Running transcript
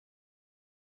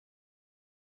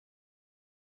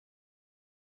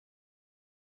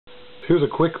Here's a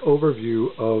quick overview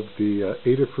of the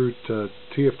Adafruit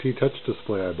TFT touch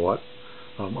display I bought.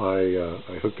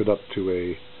 I hooked it up to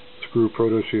a screw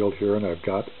proto shield here, and I've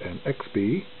got an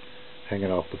XB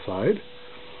hanging off the side.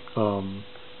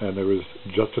 And there was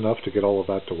just enough to get all of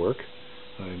that to work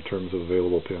in terms of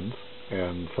available pins.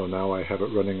 And so now I have it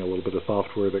running a little bit of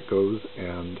software that goes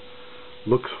and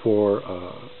looks for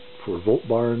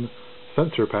VoltBarn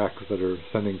sensor packs that are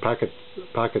sending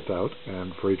packets out,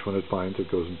 and for each one it finds, it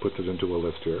goes and puts it into a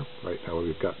list here. Right now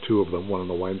we've got two of them, one in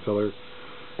the wine cellar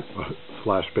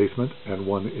 / basement, and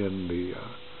one in the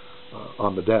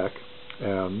on the deck.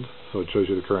 And so it shows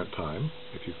you the current time.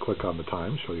 If you click on the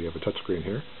time, show you have a touch screen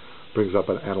here. Brings up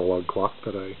an analog clock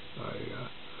that I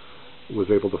was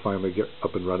able to finally get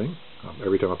up and running.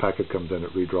 Every time a packet comes in,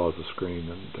 it redraws the screen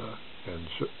and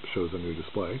shows a new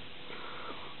display,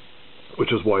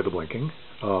 which is why the blinking.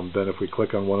 Then if we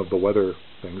click on one of the weather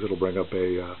things, it'll bring up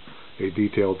a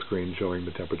detailed screen showing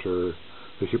the temperature,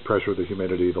 the pressure, the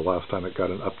humidity, the last time it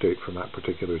got an update from that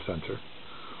particular sensor.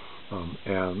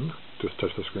 And just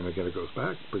touch the screen again, it goes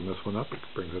back. Bring this one up, it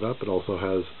brings it up. It also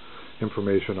has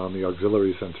information on the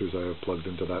auxiliary sensors I have plugged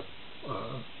into that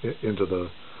into the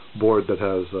board that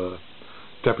has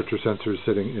temperature sensors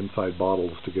sitting inside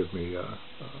bottles to give me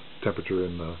temperature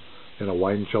in a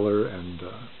wine cellar and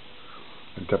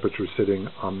temperature sitting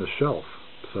on the shelf.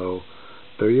 So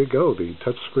there you go, the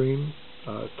touchscreen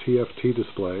TFT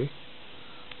display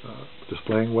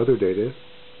displaying weather data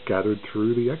gathered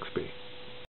through the XB.